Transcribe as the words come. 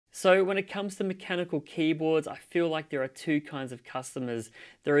So when it comes to mechanical keyboards, I feel like there are two kinds of customers.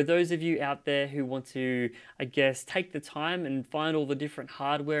 There are those of you out there who want to, I guess, take the time and find all the different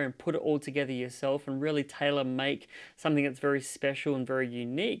hardware and put it all together yourself and really tailor make something that's very special and very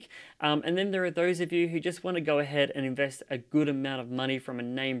unique. And then there are those of you who just want to go ahead and invest a good amount of money from a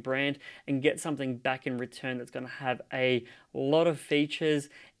name brand and get something back in return that's going to have a lot of features,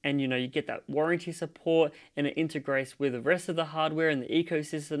 and you get that warranty support, and it integrates with the rest of the hardware and the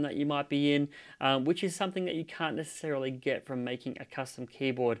ecosystem that you might be in, which is something that you can't necessarily get from making a custom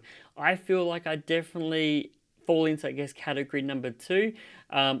keyboard. I feel like I definitely fall into, I guess, category number two.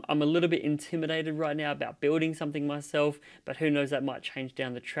 I'm a little bit intimidated right now about building something myself, but who knows, that might change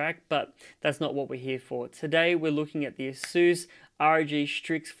down the track, but that's not what we're here for. Today we're looking at the Asus ROG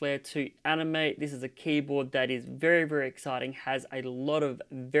Strix Flare 2 Animate. This is a keyboard that is very, very exciting, has a lot of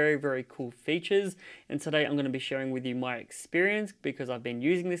very, very cool features, and today I'm going to be sharing with you my experience because I've been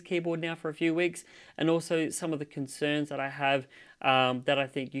using this keyboard now for a few weeks, and also some of the concerns that I have that I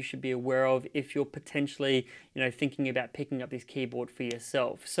think you should be aware of if you're potentially thinking about picking up this keyboard for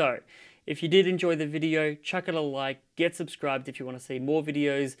yourself. So if you did enjoy the video, chuck it a like, get subscribed if you want to see more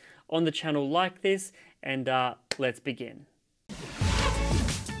videos on the channel like this, and let's begin.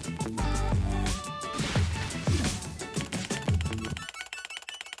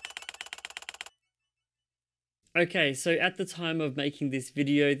 Okay, so at the time of making this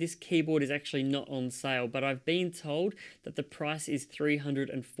video, this keyboard is actually not on sale, but I've been told that the price is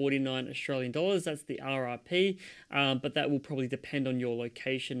 349 Australian dollars. That's the RRP, but that will probably depend on your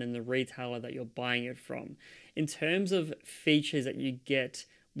location and the retailer that you're buying it from. In terms of features that you get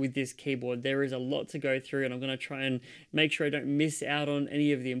with this keyboard, there is a lot to go through, and I'm going to try and make sure I don't miss out on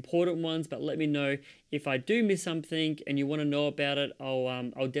any of the important ones, but let me know if I do miss something and you want to know about it.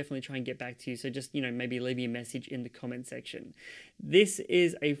 I'll definitely try and get back to you, so just maybe leave me a message in the comment section. This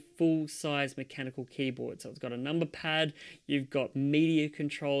is a full-size mechanical keyboard, so it's got a number pad, you've got media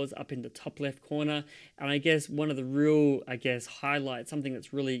controls up in the top left corner, and I guess one of the real highlights, something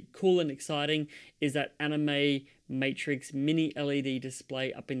that's really cool and exciting, is that Animate Matrix mini LED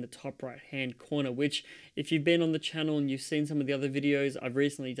display up in the top right hand corner, which if you've been on the channel and you've seen some of the other videos, I've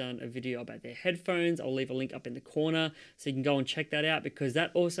recently done a video about their headphones. I'll leave a link up in the corner so you can go and check that out, because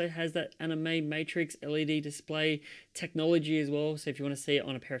that also has that Animate Matrix LED display technology as well. So if you want to see it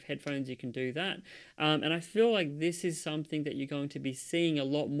on a pair of headphones, you can do that. And I feel like this is something that you're going to be seeing a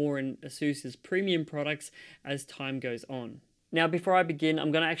lot more in Asus's premium products as time goes on. Now, before I begin,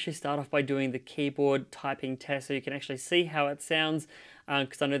 I'm going to actually start off by doing the keyboard typing test so you can actually see how it sounds,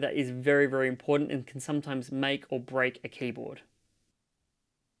 because I know that is very, very important and can sometimes make or break a keyboard.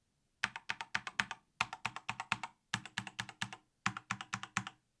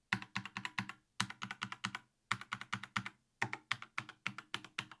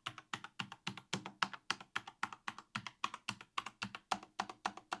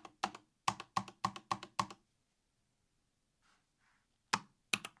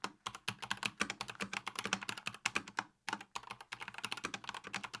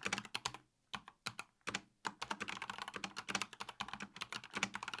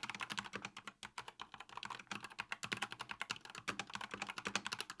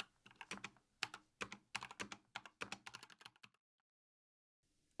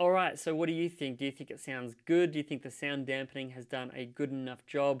 Alright, so what do you think? Do you think it sounds good? Do you think the sound dampening has done a good enough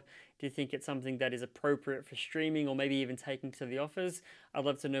job? Do you think it's something that is appropriate for streaming or maybe even taking to the office? I'd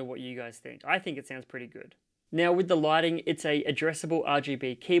love to know what you guys think. I think it sounds pretty good. Now with the lighting, it's a addressable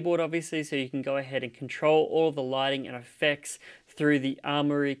RGB keyboard obviously, so you can go ahead and control all of the lighting and effects through the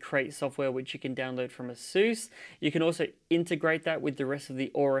Armory Crate software, which you can download from Asus. You can also integrate that with the rest of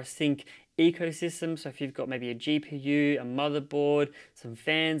the Aura Sync ecosystem. So if you've got maybe a GPU, a motherboard, some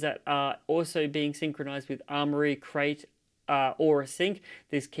fans that are also being synchronized with Armory Crate Aura Sync,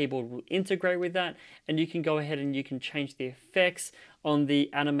 this keyboard will integrate with that, and you can go ahead and you can change the effects on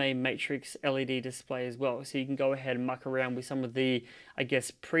the Animate Matrix LED display as well. So you can go ahead and muck around with some of the, I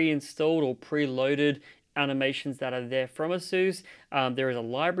guess, pre-installed or pre-loaded animations that are there from Asus. There is a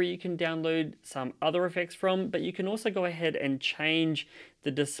library you can download some other effects from, but you can also go ahead and change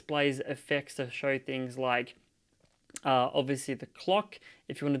the display's effects to show things like obviously the clock,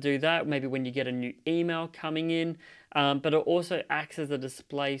 if you want to do that, maybe when you get a new email coming in, but it also acts as a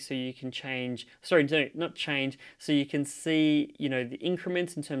display so you can change, sorry, no, not change, so you can see, the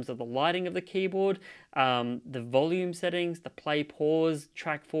increments in terms of the lighting of the keyboard, the volume settings, the play, pause,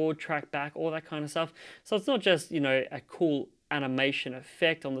 track forward, track back, all that kind of stuff. So it's not just, a cool animation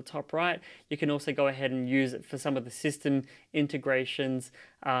effect on the top right, you can also go ahead and use it for some of the system integrations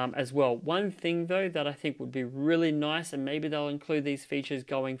as well. One thing though that I think would be really nice, and maybe they'll include these features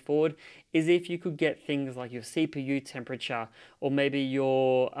going forward, is if you could get things like your CPU temperature, or maybe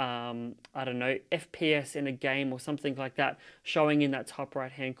your I don't know, FPS in a game or something like that showing in that top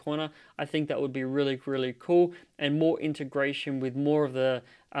right hand corner. I think that would be really, really cool, and more integration with more of the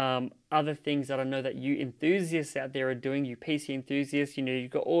other things that I know that you enthusiasts out there are doing, you PC enthusiasts. You know,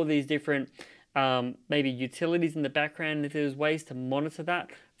 you've got all these different maybe utilities in the background, and if there's ways to monitor that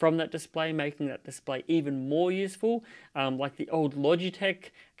from that display, making that display even more useful, like the old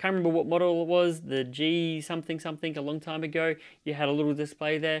Logitech, can't remember what model it was, the G something something a long time ago, you had a little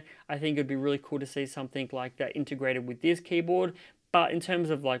display there. I think it'd be really cool to see something like that integrated with this keyboard. But in terms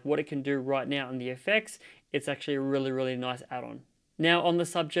of like what it can do right now and the effects, it's actually a really, really nice add-on. Now, on the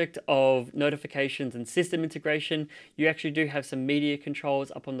subject of notifications and system integration, you actually do have some media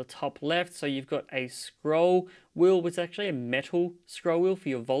controls up on the top left. So you've got a scroll wheel, which is actually a metal scroll wheel for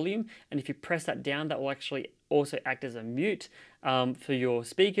your volume. And if you press that down, that will actually also act as a mute for your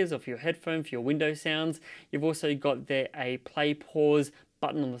speakers or for your headphone, for your window sounds. You've also got there a play pause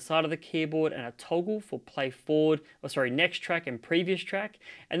button on the side of the keyboard and a toggle for play forward, or sorry, next track and previous track.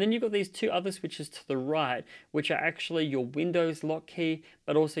 And then you've got these two other switches to the right, which are actually your Windows lock key,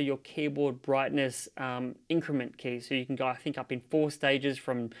 but also your keyboard brightness increment key. So you can go, I think, up in 4 stages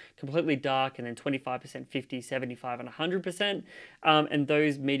from completely dark and then 25%, 50, 75, and 100%. And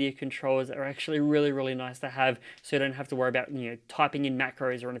those media controls are actually really, really nice to have, so you don't have to worry about, you know, typing in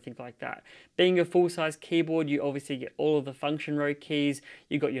macros or anything like that. Being a full-size keyboard, you obviously get all of the function row keys.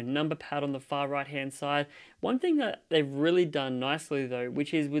 You've got your number pad on the far right-hand side. One thing that they've really done nicely though,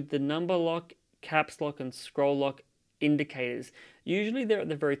 which is with the number lock, caps lock, and scroll lock indicators. Usually they're at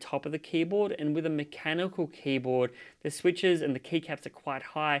the very top of the keyboard, and with a mechanical keyboard, the switches and the keycaps are quite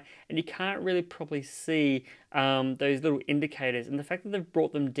high, and you can't really probably see those little indicators. And the fact that they've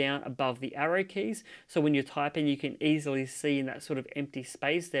brought them down above the arrow keys, so when you're typing, you can easily see in that sort of empty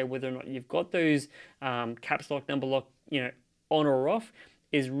space there whether or not you've got those caps lock, number lock, you know, on or off,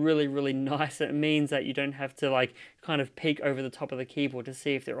 is really, really nice. It means that you don't have to like kind of peek over the top of the keyboard to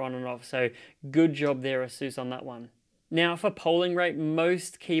see if they're on and off. So good job there, Asus, on that one. Now for polling rate,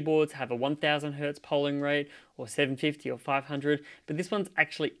 most keyboards have a 1000 Hertz polling rate, or 750 or 500, but this one's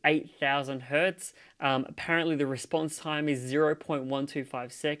actually 8000 Hertz. Apparently the response time is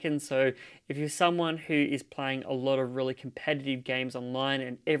 0.125 seconds. So if you're someone who is playing a lot of really competitive games online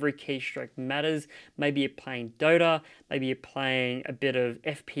and every keystroke matters, maybe you're playing Dota, maybe you're playing a bit of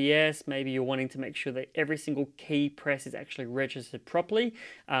FPS, maybe you're wanting to make sure that every single key press is actually registered properly,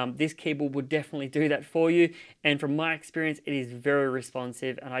 this keyboard would definitely do that for you. And from my experience, it is very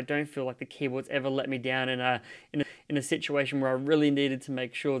responsive, and I don't feel like the keyboard's ever let me down in a situation where I really needed to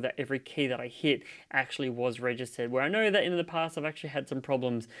make sure that every key that I hit actually was registered, where I know that in the past I've actually had some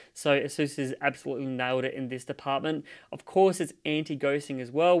problems. So Asus has absolutely nailed it in this department. Of course, it's anti-ghosting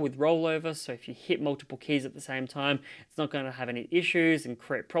as well with rollover, so if you hit multiple keys at the same time, it's not going to have any issues and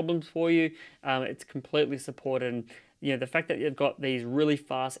create problems for you. It's completely supported, and you know, the fact that you've got these really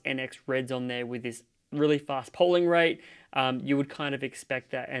fast NX reds on there with this really fast polling rate, you would kind of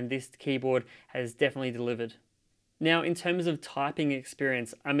expect that, and this keyboard has definitely delivered. Now, in terms of typing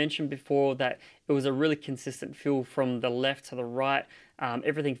experience, I mentioned before that it was a really consistent feel from the left to the right.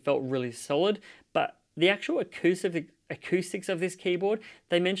 Everything felt really solid, but the actual acoustics of this keyboard,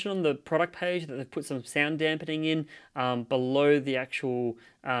 they mentioned on the product page that they've put some sound dampening in below the actual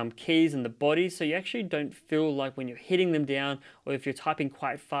keys and the body, so you actually don't feel like when you're hitting them down, or if you're typing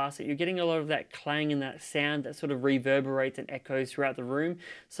quite fast, that you're getting a lot of that clang and that sound that sort of reverberates and echoes throughout the room.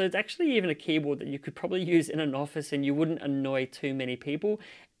 So it's actually even a keyboard that you could probably use in an office and you wouldn't annoy too many people.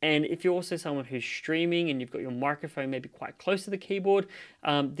 And if you're also someone who's streaming and you've got your microphone maybe quite close to the keyboard,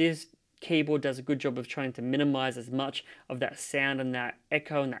 this keyboard does a good job of trying to minimize as much of that sound and that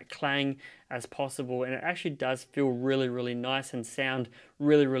echo and that clang as possible, and it actually does feel really, really nice and sound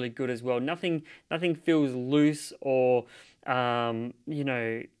really, really good as well. Nothing feels loose or you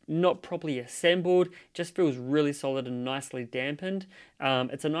know, not properly assembled. It just feels really solid and nicely dampened.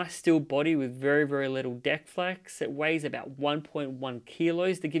 It's a nice steel body with very, very little deck flex. It weighs about 1.1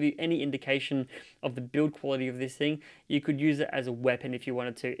 kilos. To give you any indication of the build quality of this thing, you could use it as a weapon if you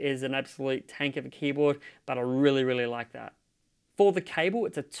wanted to. It is an absolute tank of a keyboard, but I really, really like that. For the cable,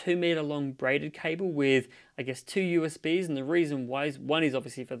 it's a 2 meter long braided cable with, I guess, two USBs, and the reason why is one is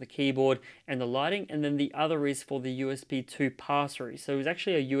obviously for the keyboard and the lighting, and then the other is for the USB 2 pass-through. So it's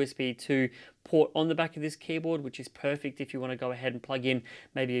actually a USB 2 port on the back of this keyboard, which is perfect if you want to go ahead and plug in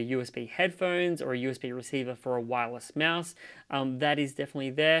maybe a USB headphones or a USB receiver for a wireless mouse. That is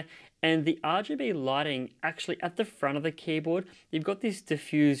definitely there. And the RGB lighting, actually at the front of the keyboard, you've got this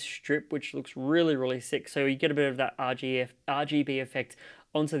diffuse strip, which looks really, really sick. So you get a bit of that RGB effect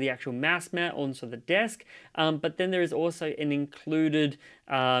onto the actual mouse mat, onto the desk. But then there is also an included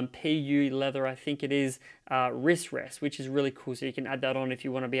PU leather, I think it is, wrist rest, which is really cool. So you can add that on if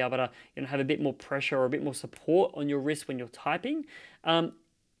you want to be able to, you know, have a bit more pressure or a bit more support on your wrist when you're typing.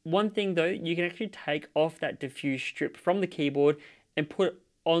 One thing though, you can actually take off that diffuse strip from the keyboard and put it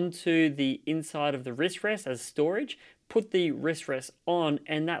onto the inside of the wrist rest as storage. Put the wrist rest on,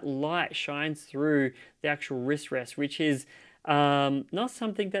 and that light shines through the actual wrist rest, which is not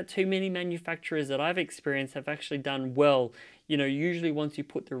something that too many manufacturers that I've experienced have actually done well. You know, usually once you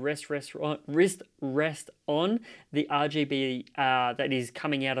put the wrist rest on, the RGB that is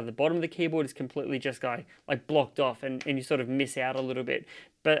coming out of the bottom of the keyboard is completely just like blocked off, and you sort of miss out a little bit.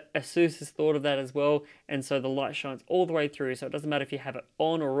 But Asus has thought of that as well, and so the light shines all the way through, so it doesn't matter if you have it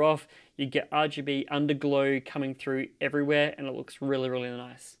on or off, you get RGB underglow coming through everywhere, and it looks really, really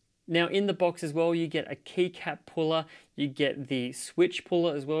nice. Now in the box as well, you get a keycap puller, you get the switch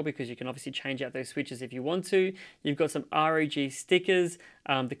puller as well, because you can obviously change out those switches if you want to. You've got some ROG stickers,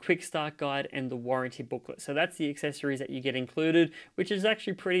 the quick start guide, and the warranty booklet. So that's the accessories that you get included, which is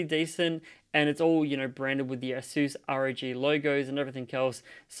actually pretty decent, and it's all, you know, branded with the Asus ROG logos and everything else.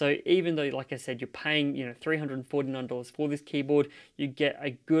 So even though, like I said, you're paying, you know, $349 for this keyboard, you get a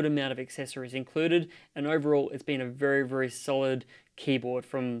good amount of accessories included, and overall it's been a very, very solid keyboard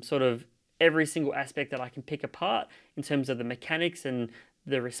from sort of every single aspect that I can pick apart in terms of the mechanics and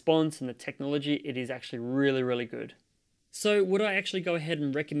the response and the technology. It is actually really, really good. So would I actually go ahead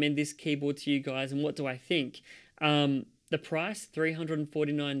and recommend this keyboard to you guys, and what do I think? The price,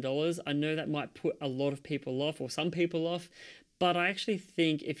 $349, I know that might put a lot of people off, or some people off, but I actually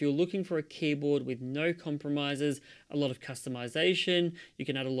think if you're looking for a keyboard with no compromises, a lot of customization, you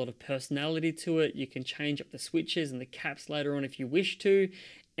can add a lot of personality to it, you can change up the switches and the caps later on if you wish to,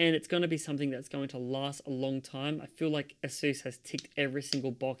 and it's going to be something that's going to last a long time. I feel like Asus has ticked every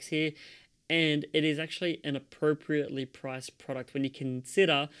single box here, and it is actually an appropriately priced product when you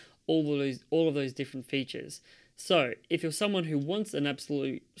consider all of those different features. So if you're someone who wants an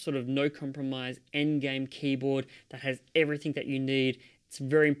absolute sort of no compromise end game keyboard that has everything that you need, it's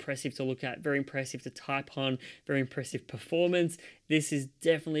very impressive to look at, very impressive to type on, very impressive performance, this is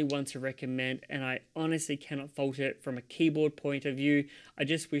definitely one to recommend, and I honestly cannot fault it from a keyboard point of view. I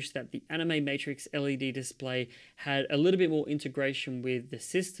just wish that the Animate Matrix LED display had a little bit more integration with the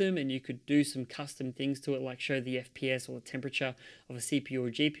system, and you could do some custom things to it, like show the FPS or the temperature of a CPU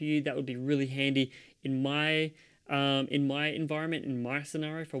or GPU. That would be really handy in my environment, in my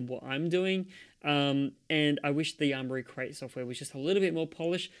scenario for what I'm doing. And I wish the Recreate software was just a little bit more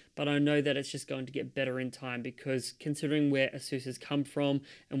polished, but I know that it's just going to get better in time, because considering where Asus has come from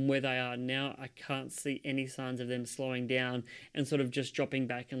and where they are now, I can't see any signs of them slowing down and sort of just dropping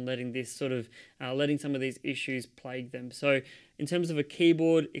back and letting this sort of, letting some of these issues plague them. So in terms of a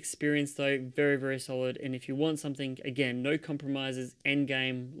keyboard experience though, very, very solid. And if you want something, again, no compromises, end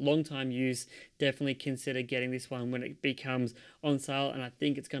game, long time use, definitely consider getting this one when it becomes on sale. And I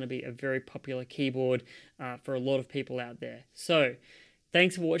think it's going to be a very popular keyboard for a lot of people out there. So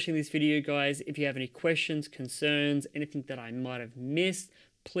thanks for watching this video, guys. If you have any questions, concerns, anything that I might have missed,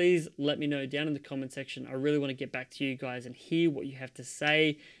 please let me know down in the comment section. I really want to get back to you guys and hear what you have to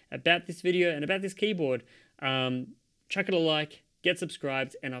say about this video and about this keyboard. Chuck it a like, get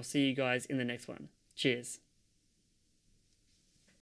subscribed, and I'll see you guys in the next one. Cheers.